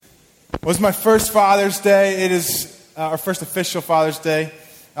It was my first Father's Day. It is our first official Father's Day.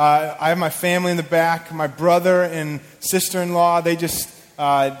 I have my family in the back. My brother and sister-in-law, they just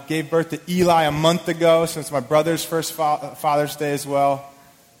gave birth to Eli a month ago, so it's my brother's first Father's Day as well.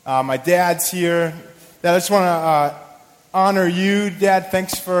 My dad's here. Dad, I just want to honor you, Dad.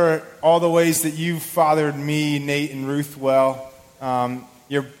 Thanks for all the ways that you've fathered me, Nate, and Ruth well.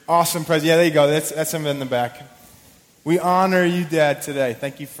 You're awesome president. Yeah, there you go. That's him in the back. We honor you, Dad, today.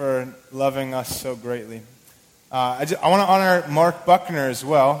 Thank you for loving us so greatly. I want to honor Mark Buckner as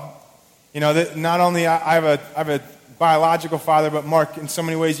well. You know, that not only I have a biological father, but Mark, in so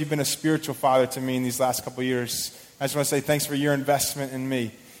many ways, you've been a spiritual father to me in these last couple of years. I just want to say thanks for your investment in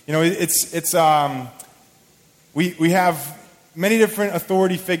me. You know, we have many different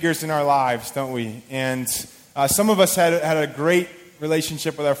authority figures in our lives, don't we? And some of us had a great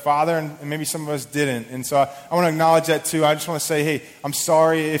relationship with our father, and maybe some of us didn't. And so I want to acknowledge that too. I just want to say, hey, I'm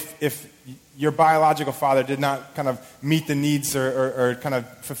sorry if your biological father did not kind of meet the needs or kind of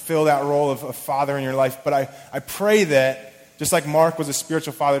fulfill that role of a father in your life. But I pray that, just like Mark was a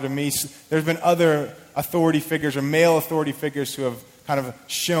spiritual father to me, there's been other authority figures or male authority figures who have kind of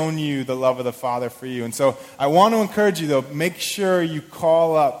shown you the love of the Father for you. And so I want to encourage you, though, make sure you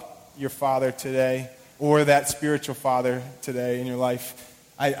call up your father today or that spiritual father today in your life.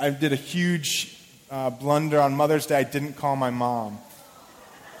 I did a huge blunder on Mother's Day. I didn't call my mom.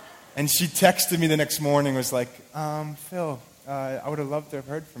 And she texted me the next morning, was like, Phil, I would have loved to have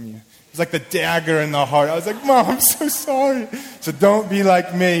heard from you. It was like the dagger in the heart. I was like, Mom, I'm so sorry. So don't be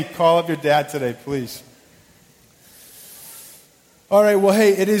like me. Call up your dad today, please. All right, well,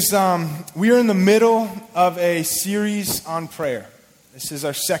 hey, it is, we are in the middle of a series on prayer. This is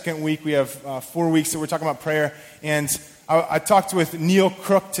our second week. We have 4 weeks that we're talking about prayer. And I talked with Neil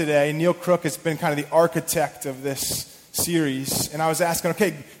Crook today. Neil Crook has been kind of the architect of this series. And I was asking,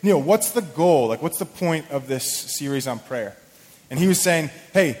 okay, Neil, what's the goal? Like, what's the point of this series on prayer? And he was saying,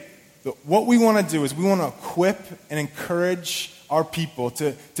 hey, what we want to do is we want to equip and encourage our people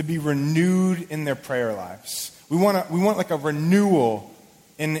to be renewed in their prayer lives. We want like a renewal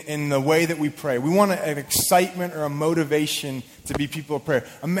in the way that we pray. We want an excitement or a motivation to be people of prayer.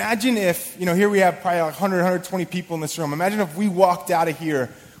 Imagine if, here we have probably like 100, 120 people in this room. Imagine if we walked out of here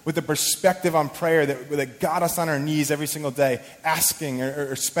with a perspective on prayer that got us on our knees every single day, asking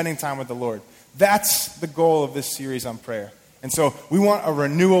or spending time with the Lord. That's the goal of this series on prayer. And so we want a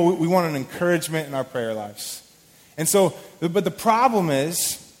renewal. We want an encouragement in our prayer lives. And so, but the problem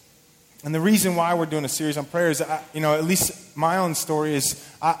is, and the reason why we're doing a series on prayer is, at least my own story is,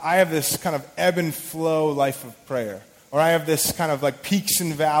 I have this kind of ebb and flow life of prayer. Or I have this kind of like peaks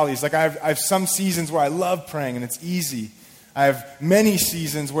and valleys. Like I have some seasons where I love praying and it's easy. I have many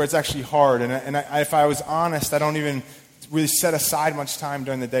seasons where it's actually hard. And if I was honest, I don't even really set aside much time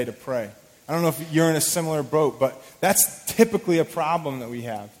during the day to pray. I don't know if you're in a similar boat, but that's typically a problem that we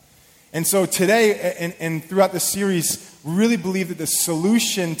have. And so today and throughout this series, we really believe that the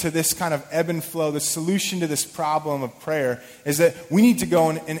solution to this kind of ebb and flow, the solution to this problem of prayer, is that we need to go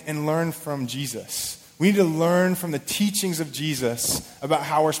and learn from Jesus. We need to learn from the teachings of Jesus about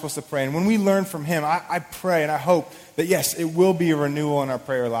how we're supposed to pray. And when we learn from him, I pray and I hope that, yes, it will be a renewal in our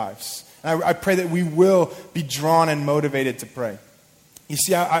prayer lives. And I pray that we will be drawn and motivated to pray. You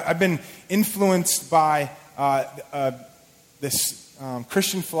see, I've been influenced by this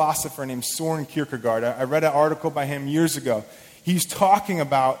Christian philosopher named Soren Kierkegaard. I read an article by him years ago. He's talking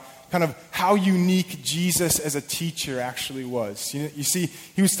about kind of how unique Jesus as a teacher actually was. You see,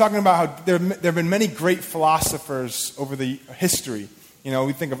 he was talking about how there have been many great philosophers over the history.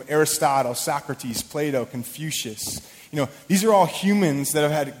 We think of Aristotle, Socrates, Plato, Confucius. These are all humans that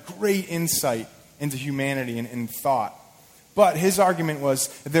have had great insight into humanity and thought. But his argument was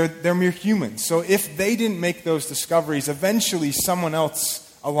they're mere humans. So if they didn't make those discoveries, eventually someone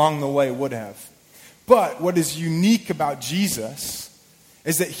else along the way would have. But what is unique about Jesus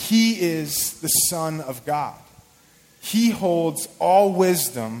is that he is the Son of God. He holds all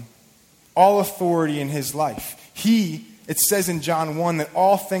wisdom, all authority in his life. It says in John 1 that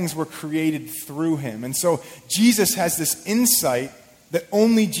all things were created through him. And so Jesus has this insight that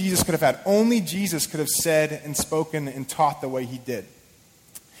only Jesus could have had. Only Jesus could have said and spoken and taught the way he did.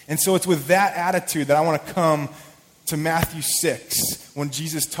 And so it's with that attitude that I want to come to Matthew 6 when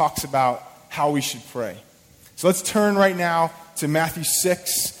Jesus talks about how we should pray. So let's turn right now to Matthew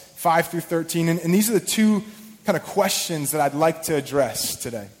 6, 5 through 13. And these are the two kind of questions that I'd like to address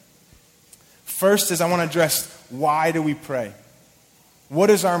today. First is I want to address, why do we pray? What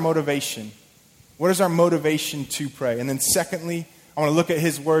is our motivation? What is our motivation to pray? And then secondly, I want to look at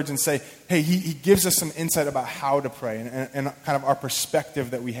his words and say, hey, he gives us some insight about how to pray and kind of our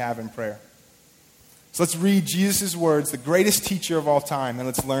perspective that we have in prayer. So let's read Jesus' words, the greatest teacher of all time, and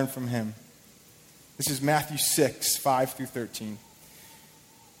let's learn from him. This is Matthew 6, 5 through 13.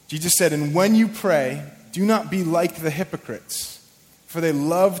 Jesus said, "And when you pray, do not be like the hypocrites, for they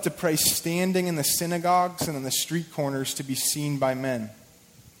love to pray standing in the synagogues and on the street corners to be seen by men.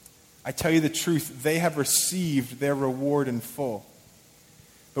 I tell you the truth, they have received their reward in full.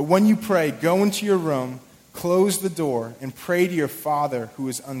 But when you pray, go into your room, close the door, and pray to your Father who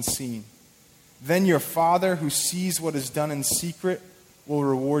is unseen. Then your Father who sees what is done in secret will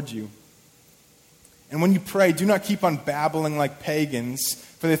reward you. And when you pray, do not keep on babbling like pagans,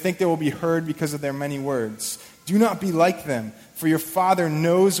 for they think they will be heard because of their many words. Do not be like them, for your Father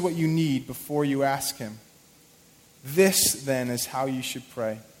knows what you need before you ask him. This, then, is how you should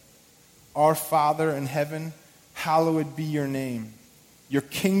pray. Our Father in heaven, hallowed be your name. Your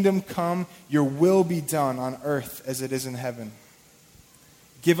kingdom come, your will be done on earth as it is in heaven.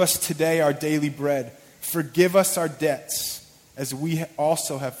 Give us today our daily bread. Forgive us our debts, as we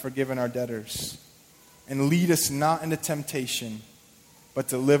also have forgiven our debtors. And lead us not into temptation, but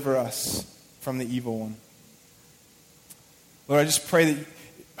deliver us from the evil one." Lord, I just pray that,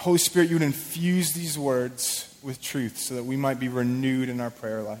 Holy Spirit, you would infuse these words with truth so that we might be renewed in our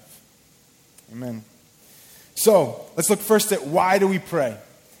prayer life. Amen. So, let's look first at why do we pray.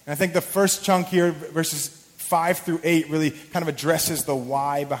 And I think the first chunk here, verses 5 through 8, really kind of addresses the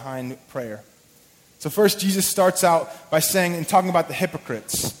why behind prayer. So first, Jesus starts out by saying and talking about the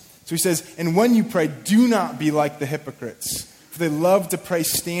hypocrites. So he says, "And when you pray, do not be like the hypocrites, for they love to pray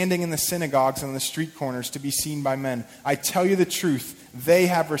standing in the synagogues and on the street corners to be seen by men. I tell you the truth, they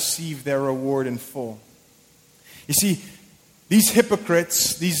have received their reward in full." You see, these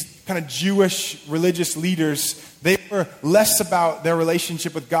hypocrites, these kind of Jewish religious leaders, they were less about their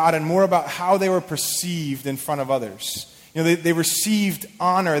relationship with God and more about how they were perceived in front of others. You know, they received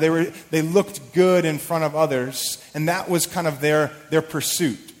honor, they looked good in front of others, and that was kind of their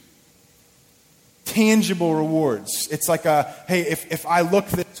pursuit. Tangible rewards. It's like hey, if I look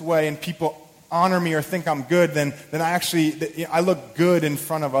this way and people honor me or think I'm good, then I look good in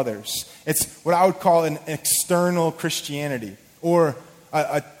front of others. It's what I would call an external Christianity, or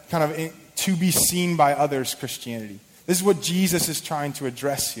a kind of to be seen by others Christianity. This is what Jesus is trying to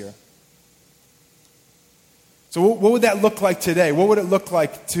address here. So what would that look like today? What would it look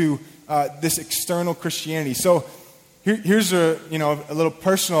like to this external Christianity? So here's a little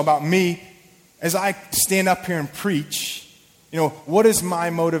personal about me. As I stand up here and preach, what is my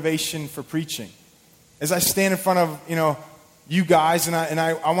motivation for preaching? As I stand in front of, you guys and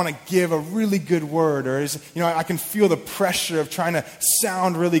I want to give a really good word, or I can feel the pressure of trying to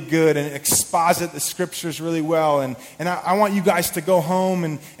sound really good and exposit the scriptures really well. And I want you guys to go home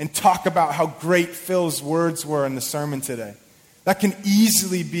and talk about how great Phil's words were in the sermon today. That can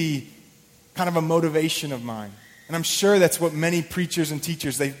easily be kind of a motivation of mine. And I'm sure that's what many preachers and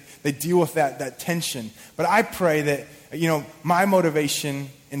teachers, they deal with that tension. But I pray that, my motivation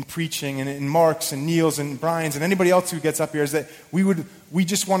in preaching and in Mark's and Neil's and Brian's and anybody else who gets up here is that we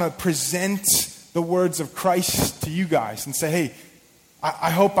just want to present the words of Christ to you guys and say, hey, I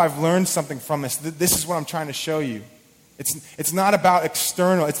hope I've learned something from this. This is what I'm trying to show you. It's not about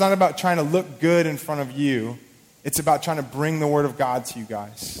external. It's not about trying to look good in front of you. It's about trying to bring the word of God to you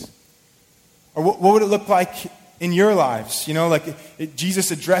guys. Or what would it look like in your lives?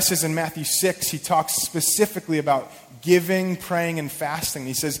 Jesus addresses in Matthew 6, he talks specifically about giving, praying, and fasting.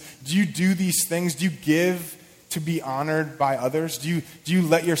 He says, do you do these things? Do you give to be honored by others? Do you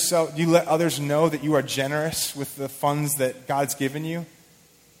let others know that you are generous with the funds that God's given you?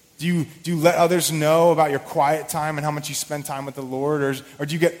 Do you let others know about your quiet time and how much you spend time with the Lord? Or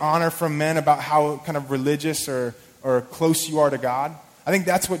do you get honor from men about how kind of religious or close you are to God? I think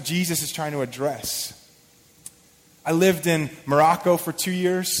that's what Jesus is trying to address. I lived in Morocco for 2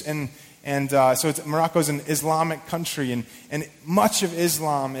 years, and so Morocco's an Islamic country, and much of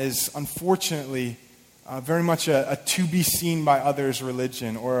Islam is unfortunately very much a to be seen by others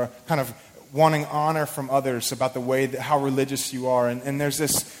religion, or a kind of wanting honor from others about the way how religious you are. And there's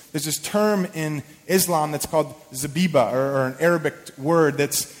this term in Islam that's called zabiba, or an Arabic word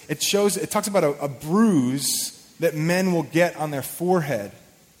it talks about a bruise that men will get on their forehead.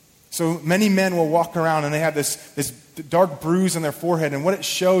 So many men will walk around and they have this dark bruise on their forehead, and what it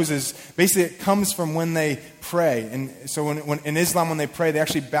shows is basically it comes from when they pray. And so when in Islam, when they pray, they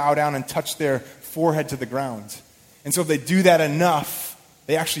actually bow down and touch their forehead to the ground. And so if they do that enough,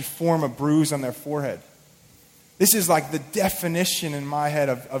 they actually form a bruise on their forehead. This is like the definition in my head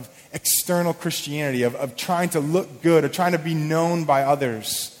of external Christianity, of trying to look good, of trying to be known by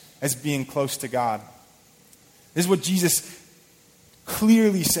others as being close to God. This is what Jesus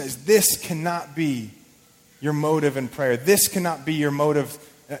clearly says. This cannot be your motive in prayer. This cannot be your motive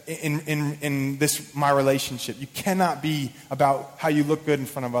in this my relationship. You cannot be about how you look good in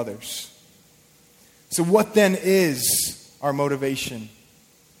front of others. So what then is our motivation?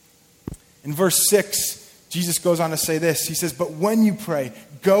 In verse 6, Jesus goes on to say this. He says, "But when you pray,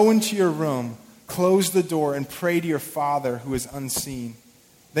 go into your room, close the door, and pray to your Father who is unseen.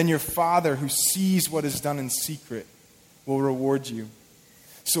 Then your Father who sees what is done in secret will reward you."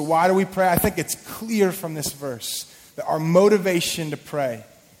 So why do we pray? I think it's clear from this verse that our motivation to pray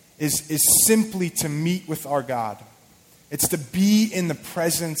is simply to meet with our God. It's to be in the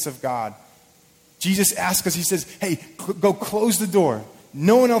presence of God. Jesus asks us, he says, hey, go close the door.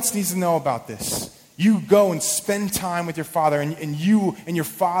 No one else needs to know about this. You go and spend time with your Father, and you and your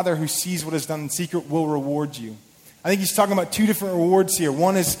Father who sees what is done in secret will reward you. I think he's talking about two different rewards here.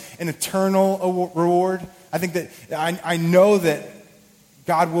 One is an eternal reward. I think that I know that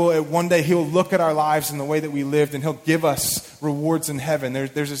God will, one day he'll look at our lives and the way that we lived, and he'll give us rewards in heaven.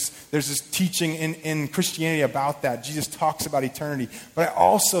 There's this teaching in Christianity about that. Jesus talks about eternity. But I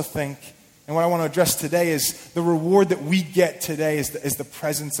also think, and what I want to address today, is the reward that we get today is the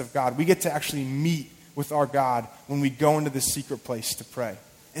presence of God. We get to actually meet with our God when we go into the secret place to pray.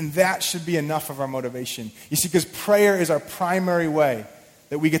 And that should be enough of our motivation. You see, because prayer is our primary way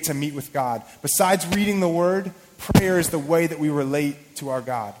that we get to meet with God. Besides reading the Word, prayer is the way that we relate to our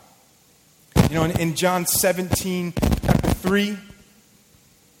God. You know, in John 17, chapter 3,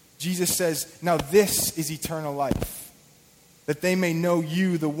 Jesus says, "Now this is eternal life, that they may know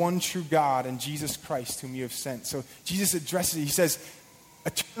you, the one true God, and Jesus Christ, whom you have sent." So Jesus addresses it. He says,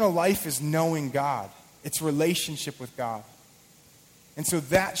 eternal life is knowing God. It's relationship with God. And so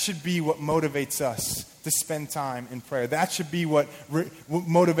that should be what motivates us to spend time in prayer. That should be what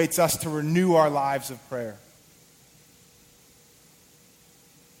motivates us to renew our lives of prayer.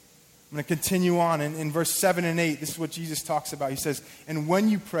 I'm going to continue on. In verse 7 and 8, this is what Jesus talks about. He says, "And when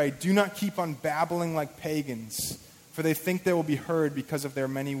you pray, do not keep on babbling like pagans, for they think they will be heard because of their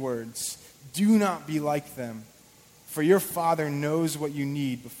many words. Do not be like them, for your Father knows what you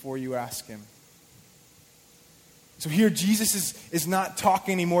need before you ask him." So here Jesus is not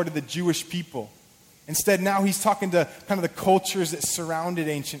talking anymore to the Jewish people. Instead, now he's talking to kind of the cultures that surrounded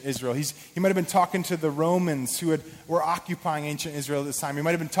ancient Israel. He might have been talking to the Romans who were occupying ancient Israel at this time. He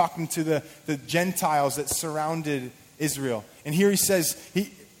might have been talking to the Gentiles that surrounded Israel. And here he says,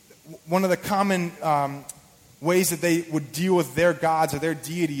 one of the common ways that they would deal with their gods or their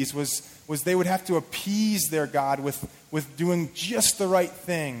deities was they would have to appease their God with doing just the right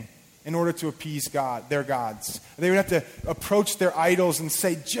thing in order to appease their gods. They would have to approach their idols and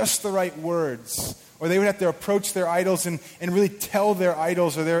say just the right words. Or they would have to approach their idols and really tell their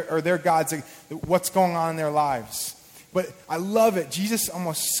idols or their gods what's going on in their lives. But I love it. Jesus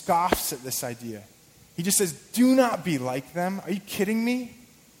almost scoffs at this idea. He just says, "Do not be like them." Are you kidding me?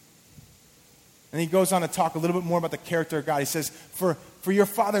 And he goes on to talk a little bit more about the character of God. He says, for your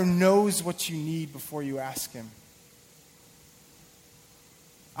Father knows what you need before you ask him.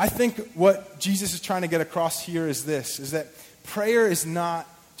 I think what Jesus is trying to get across here is this, is that prayer is not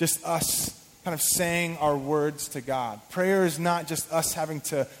just us kind of saying our words to God. Prayer is not just us having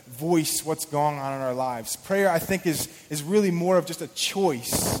to voice what's going on in our lives. Prayer, I think, is really more of just a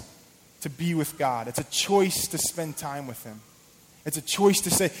choice to be with God. It's a choice to spend time with him. It's a choice to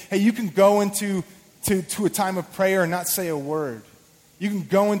say, hey, you can go into a time of prayer and not say a word. You can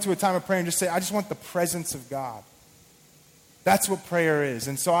go into a time of prayer and just say, I just want the presence of God. That's what prayer is.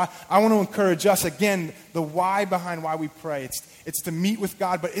 And so I want to encourage us, again, the why behind why we pray. It's to meet with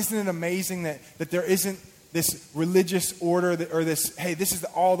God, but isn't it amazing that there isn't this religious order or this, hey, this is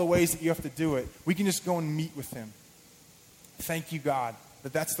all the ways that you have to do it. We can just go and meet with him. Thank you, God,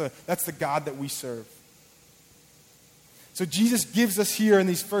 that's the God that we serve. So Jesus gives us here in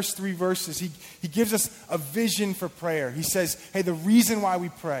these first 3 verses, he gives us a vision for prayer. He says, hey, the reason why we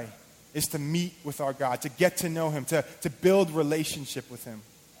pray is to meet with our God, to get to know him, to build relationship with him.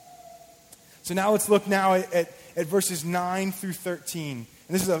 So now let's look now at verses 9 through 13. And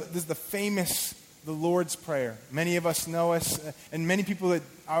this is the famous, the Lord's Prayer. Many of us know us, and many people that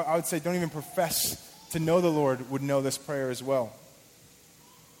I would say don't even profess to know the Lord would know this prayer as well.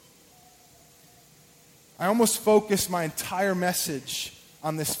 I almost focused my entire message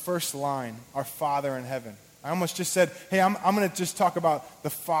on this first line, our Father in heaven. I almost just said, hey, I'm going to just talk about the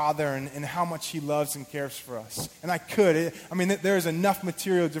Father and how much he loves and cares for us. And I could. There is enough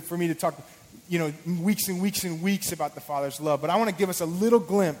material for me to talk weeks and weeks and weeks about the Father's love, but I want to give us a little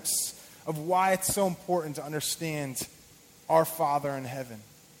glimpse of why it's so important to understand our Father in heaven.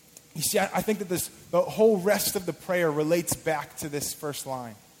 You see, I think that the whole rest of the prayer relates back to this first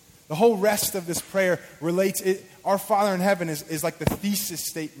line. The whole rest of this prayer relates, our Father in heaven is like the thesis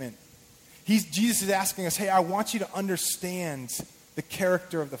statement. Jesus is asking us, hey, I want you to understand the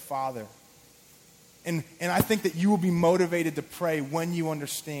character of the Father. And I think that you will be motivated to pray when you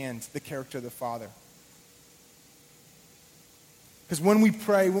understand the character of the Father. Because when we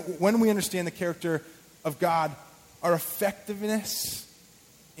pray, when we understand the character of God, our effectiveness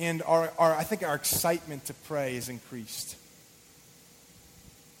and I think our excitement to pray is increased.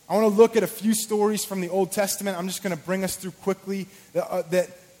 I want to look at a few stories from the Old Testament. I'm just going to bring us through quickly that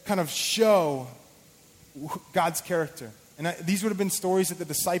kind of show God's character. And these would have been stories that the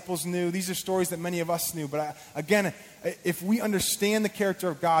disciples knew. These are stories that many of us knew. But again, if we understand the character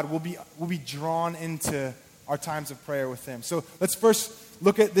of God, we'll be drawn into our times of prayer with Him. So let's first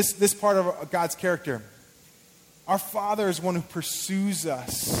look at this part of God's character. Our Father is one who pursues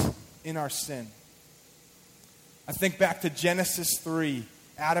us in our sin. I think back to Genesis 3,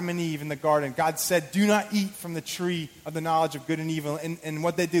 Adam and Eve in the garden. God said, do not eat from the tree of the knowledge of good and evil. And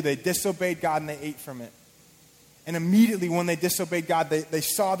what they do, they disobeyed God and they ate from it. And immediately when they disobeyed God, they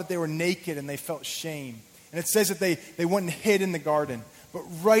saw that they were naked and they felt shame. And it says that they went and hid in the garden. But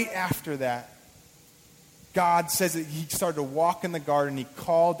right after that, God says that He started to walk in the garden. He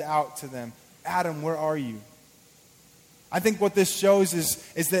called out to them, Adam, where are you? I think what this shows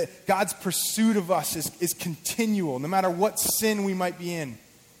is that God's pursuit of us is continual. No matter what sin we might be in,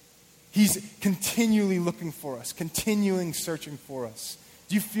 He's continually looking for us, continuing searching for us.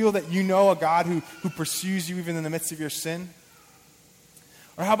 Do you feel that you know a God who pursues you even in the midst of your sin?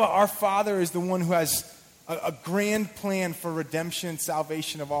 Or how about our Father is the one who has a grand plan for redemption and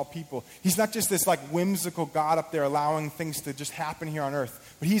salvation of all people. He's not just this like whimsical God up there allowing things to just happen here on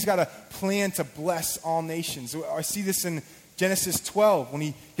earth, but He's got a plan to bless all nations. I see this in Genesis 12 when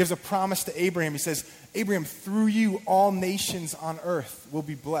He gives a promise to Abraham. He says, Abraham, through you all nations on earth will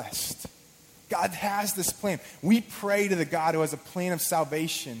be blessed. God has this plan. We pray to the God who has a plan of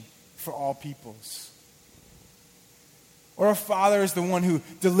salvation for all peoples. Or our Father is the one who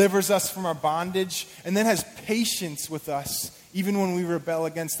delivers us from our bondage and then has patience with us even when we rebel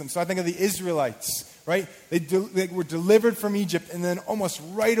against them. So I think of the Israelites, right? They were delivered from Egypt and then almost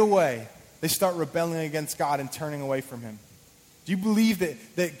right away they start rebelling against God and turning away from Him. Do you believe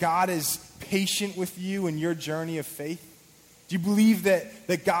that God is patient with you in your journey of faith? Do you believe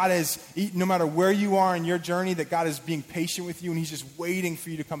that God is, no matter where you are in your journey, that God is being patient with you and He's just waiting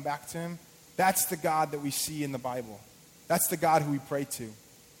for you to come back to Him? That's the God that we see in the Bible. That's the God who we pray to.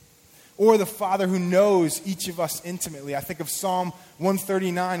 Or the Father who knows each of us intimately. I think of Psalm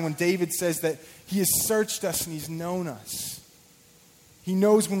 139 when David says that He has searched us and He's known us. He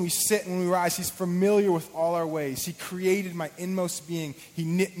knows when we sit and when we rise. He's familiar with all our ways. He created my inmost being. He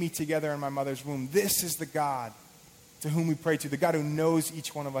knit me together in my mother's womb. This is the God to whom we pray to, the God who knows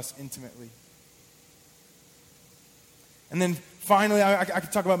each one of us intimately. And then finally, I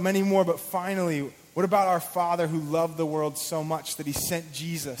could talk about many more, but finally, what about our Father who loved the world so much that He sent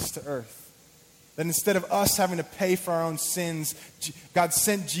Jesus to earth? That instead of us having to pay for our own sins, God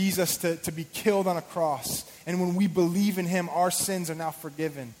sent Jesus to be killed on a cross. And when we believe in Him, our sins are now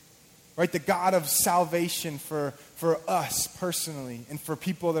forgiven. Right? The God of salvation for us personally and for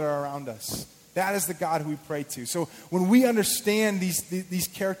people that are around us. That is the God who we pray to. So when we understand these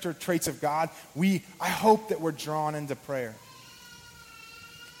character traits of God, I hope that we're drawn into prayer.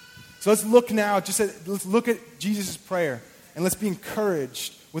 So let's look now, let's look at Jesus' prayer, and let's be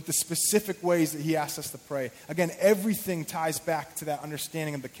encouraged with the specific ways that He asks us to pray. Again, everything ties back to that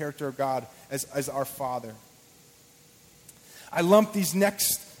understanding of the character of God as our Father. I lump these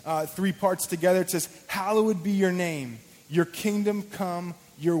next three parts together. It says, hallowed be your name, your kingdom come,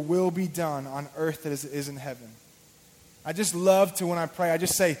 your will be done on earth as it is in heaven. I just love to, when I pray, I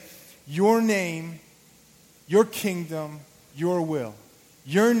just say, your name, your kingdom, your will.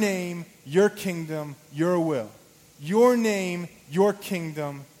 Your name, your kingdom, your will. Your name, your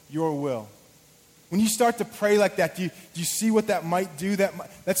kingdom, your will. When you start to pray like that, do you see what that might do?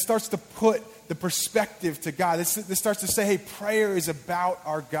 That starts to put the perspective to God. This starts to say, hey, prayer is about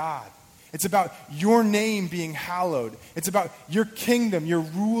our God. It's about your name being hallowed. It's about your kingdom, your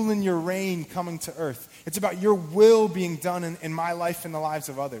rule and your reign coming to earth. It's about your will being done in my life and the lives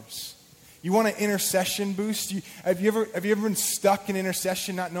of others. You want an intercession boost? Have you ever been stuck in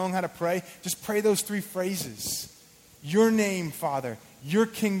intercession, not knowing how to pray? Just pray those three phrases. Your name, Father. Your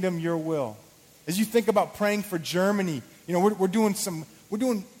kingdom, your will. As you think about praying for Germany, we're doing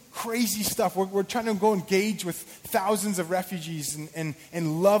crazy stuff. We're trying to go engage with thousands of refugees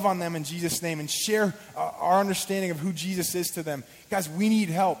and love on them in Jesus' name and share our understanding of who Jesus is to them. Guys, we need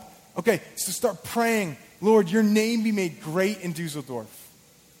help. Okay, so start praying. Lord, your name be made great in Dusseldorf.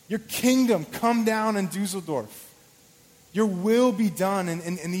 Your kingdom come down in Dusseldorf. Your will be done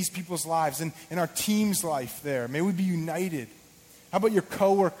in these people's lives and in our team's life there. May we be united. How about your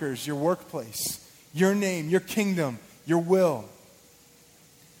coworkers, your workplace? Your name, your kingdom, your will.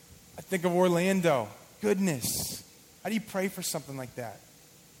 I think of Orlando. Goodness. How do you pray for something like that?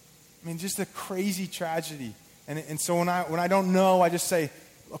 I mean, just a crazy tragedy. And so when I don't know, I just say,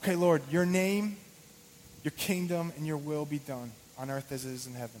 okay, Lord, your name, your kingdom, and your will be done on earth as it is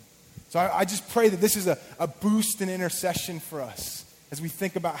in heaven. So I just pray that this is a boost in intercession for us as we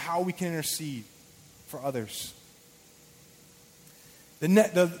think about how we can intercede for others.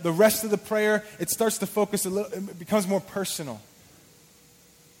 The rest of the prayer, it starts to focus a little, it becomes more personal.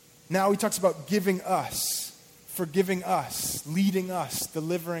 Now he talks about giving us, forgiving us, leading us,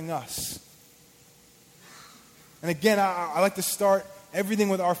 delivering us. And again, I like to start everything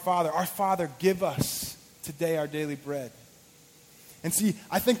with our Father. Our Father, give us today our daily bread. And see,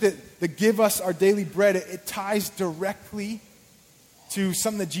 I think that the give us our daily bread, it ties directly to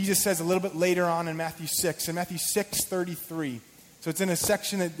something that Jesus says a little bit later on in Matthew 6. In Matthew 6:33. So it's in a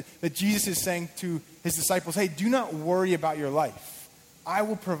section that Jesus is saying to his disciples, hey, do not worry about your life. I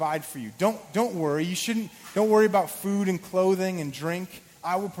will provide for you. Don't worry. Don't worry about food and clothing and drink.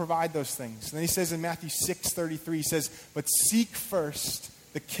 I will provide those things. And then he says in Matthew 6:33, he says, but seek first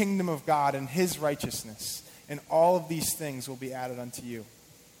the kingdom of God and his righteousness, and all of these things will be added unto you.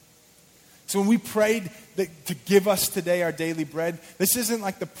 So when we prayed to give us today our daily bread, this isn't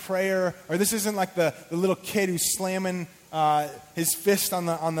like the prayer, or this isn't like the little kid who's slamming his fist on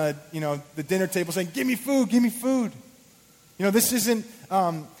the dinner table saying, give me food, give me food. This isn't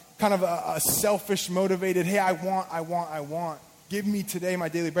kind of a selfish, motivated, hey, I want. Give me today my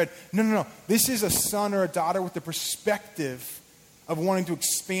daily bread. No. This is a son or a daughter with the perspective of wanting to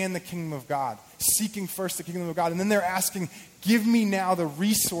expand the kingdom of God, seeking first the kingdom of God. And then they're asking, give me now the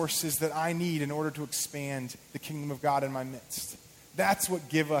resources that I need in order to expand the kingdom of God in my midst. That's what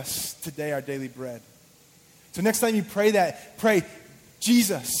give us today our daily bread. So next time you pray that, pray,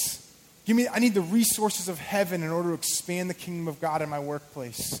 Jesus, I need the resources of heaven in order to expand the kingdom of God in my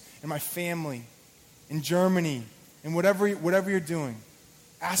workplace, in my family, in Germany, in whatever you're doing.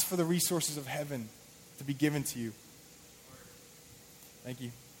 Ask for the resources of heaven to be given to you. Thank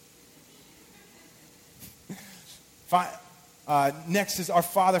you. Next is our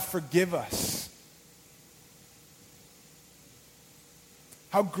Father, forgive us.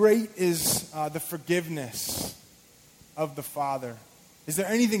 How great is the forgiveness of the Father? Is there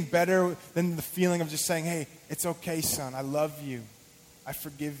anything better than the feeling of just saying, hey, it's okay, son, I love you, I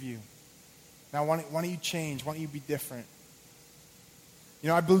forgive you. Now why don't you change? Why don't you be different?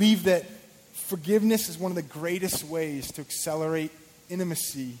 I believe that forgiveness is one of the greatest ways to accelerate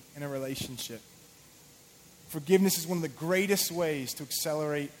intimacy in a relationship. Forgiveness is one of the greatest ways to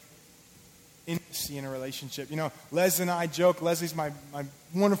accelerate intimacy in a relationship. Les and I joke, Leslie's my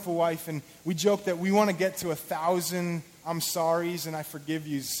wonderful wife, and we joke that we want to get to 1,000 I'm sorry's and I forgive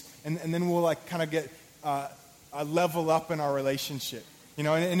you's, and then we'll kind of get a level up in our relationship. And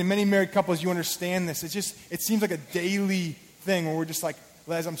in many married couples, you understand this. It seems like a daily thing where we're just like,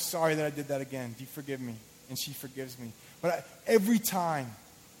 Les, I'm sorry that I did that again. Do you forgive me? And she forgives me. But every time,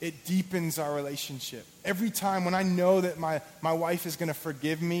 it deepens our relationship. Every time when I know that my wife is going to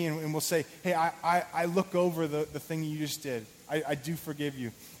forgive me and will say, hey, I look over the thing you just did. I do forgive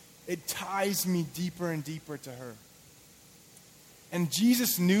you. It ties me deeper and deeper to her. And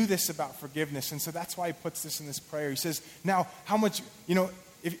Jesus knew this about forgiveness, and so that's why he puts this in this prayer. He says, now, how much,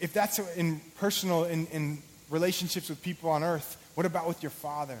 if that's in personal, in relationships with people on earth, what about with your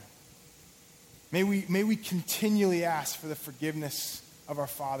Father? May we continually ask for the forgiveness of our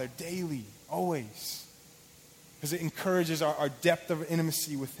Father daily, always, because it encourages our depth of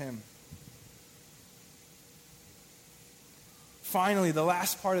intimacy with him. Finally, the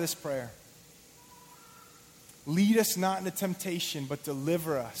last part of this prayer. Lead us not into temptation, but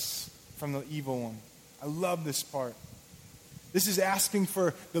deliver us from the evil one. I love this part. This is asking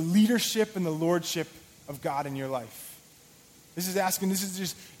for the leadership and the lordship of God in your life. This is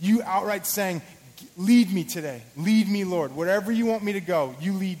just you outright saying, lead me today. Lead me, Lord. Wherever you want me to go,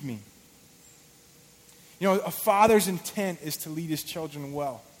 you lead me. A father's intent is to lead his children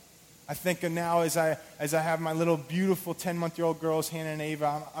well. I think now as I have my little beautiful 10-month-old girls, Hannah and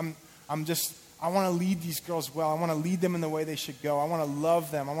Ava, I want to lead these girls well. I want to lead them in the way they should go. I want to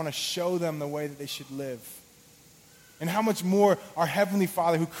love them. I want to show them the way that they should live. And how much more our Heavenly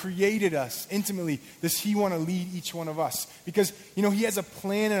Father who created us intimately does He want to lead each one of us? Because, He has a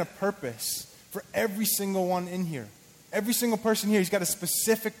plan and a purpose for every single one in here. Every single person here, He's got a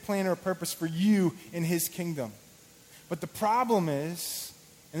specific plan or a purpose for you in His kingdom. But the problem is,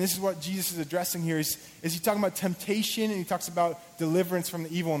 and this is what Jesus is addressing here, is He's talking about temptation and He talks about deliverance from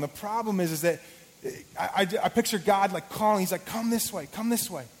the evil. And the problem is that I picture God like calling. He's like, come this way, come this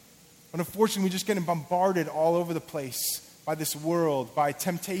way. But unfortunately, we're just getting bombarded all over the place by this world, by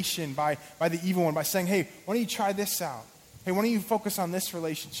temptation, by the evil one, by saying, hey, why don't you try this out? Hey, why don't you focus on this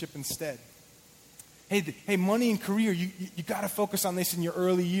relationship instead? Hey, money and career, you got to focus on this in your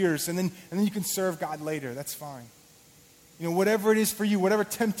early years, and then you can serve God later. That's fine. Whatever it is for you, whatever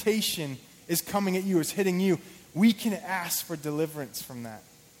temptation is coming at you, is hitting you, we can ask for deliverance from that.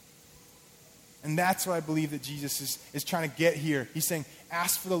 And that's what I believe that Jesus is trying to get here. He's saying,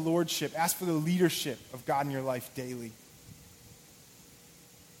 ask for the lordship, ask for the leadership of God in your life daily.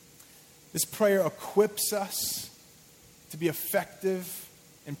 This prayer equips us to be effective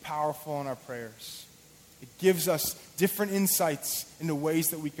and powerful in our prayers. It gives us different insights into ways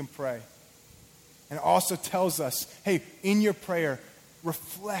that we can pray. And it also tells us, hey, in your prayer,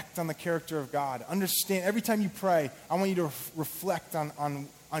 reflect on the character of God. Understand, every time you pray, I want you to reflect on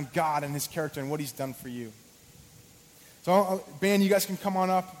God and His character and what He's done for you. So, band, you guys can come on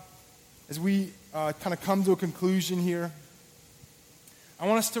up. As we kind of come to a conclusion here, I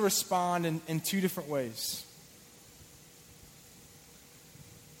want us to respond in two different ways.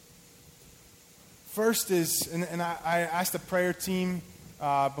 First is, and I asked the prayer team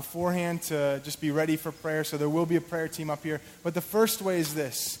beforehand to just be ready for prayer, so there will be a prayer team up here. But the first way is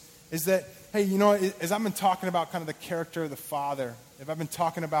this, is that, hey, as I've been talking about kind of the character of the Father, if I've been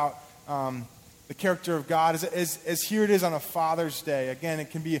talking about the character of God, as here it is on a Father's Day, again,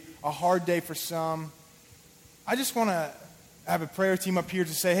 it can be a hard day for some. I just want to have a prayer team up here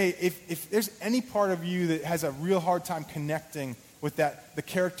to say, hey, if there's any part of you that has a real hard time connecting with the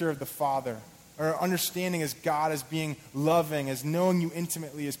character of the Father, or understanding as God as being loving, as knowing you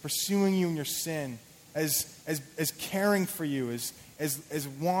intimately, as pursuing you in your sin, as caring for you, as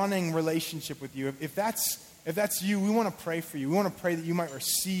wanting relationship with you. If that's you, we want to pray for you. We want to pray that you might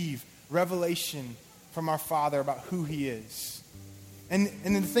receive revelation from our Father about who He is. And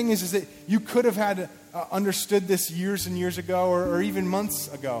the thing is that you could have had understood this years and years ago, or even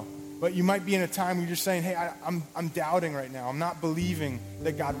months ago. But you might be in a time where you're just saying, hey, I'm doubting right now. I'm not believing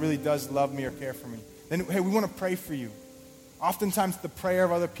that God really does love me or care for me. Then, hey, we want to pray for you. Oftentimes the prayer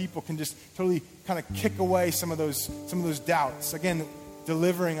of other people can just totally kind of kick away some of those doubts. Again,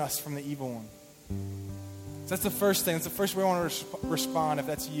 delivering us from the evil one. So that's the first thing. That's the first way I want to respond if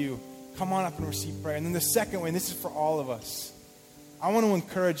that's you. Come on up and receive prayer. And then the second way, and this is for all of us, I want to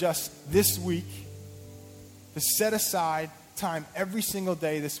encourage us this week to set aside time every single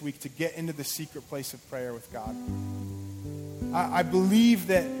day this week to get into the secret place of prayer with God. I believe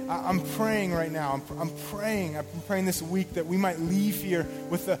that I'm praying right now. I'm praying this week that we might leave here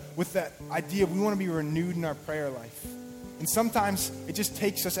with that idea of we want to be renewed in our prayer life. And sometimes it just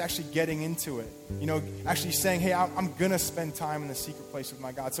takes us actually getting into it. Actually saying, hey, I'm going to spend time in the secret place with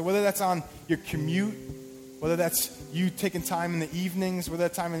my God. So whether that's on your commute, whether that's you taking time in the evenings, whether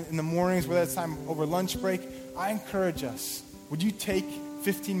that's time in the mornings, whether that's time over lunch break, I encourage us, would you take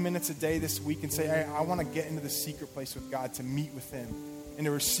 15 minutes a day this week and say, hey, I want to get into the secret place with God to meet with Him and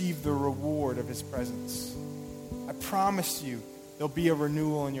to receive the reward of His presence. I promise you there'll be a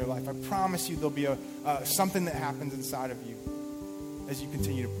renewal in your life. I promise you there'll be something that happens inside of you as you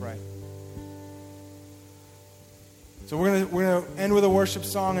continue to pray. So we're gonna end with a worship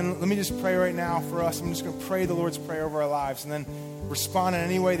song, and let me just pray right now for us. I'm just going to pray the Lord's Prayer over our lives, and then respond in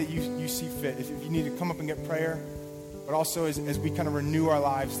any way that you see fit. If you need to come up and get prayer, but also as we kind of renew our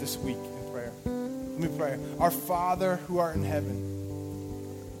lives this week in prayer. Let me pray. Our Father who art in heaven,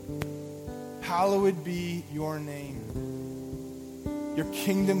 hallowed be your name. Your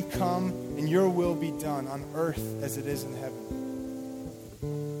kingdom come and your will be done on earth as it is in heaven.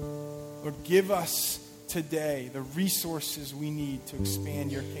 Lord, give us today the resources we need to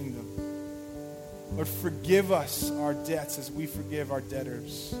expand your kingdom. Lord, forgive us our debts as we forgive our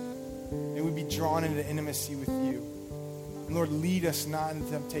debtors. May we be drawn into intimacy with you. And Lord, lead us not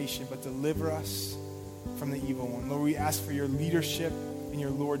into temptation, but deliver us from the evil one. Lord, we ask for your leadership and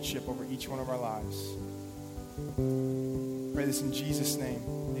your lordship over each one of our lives. Pray this in Jesus' name.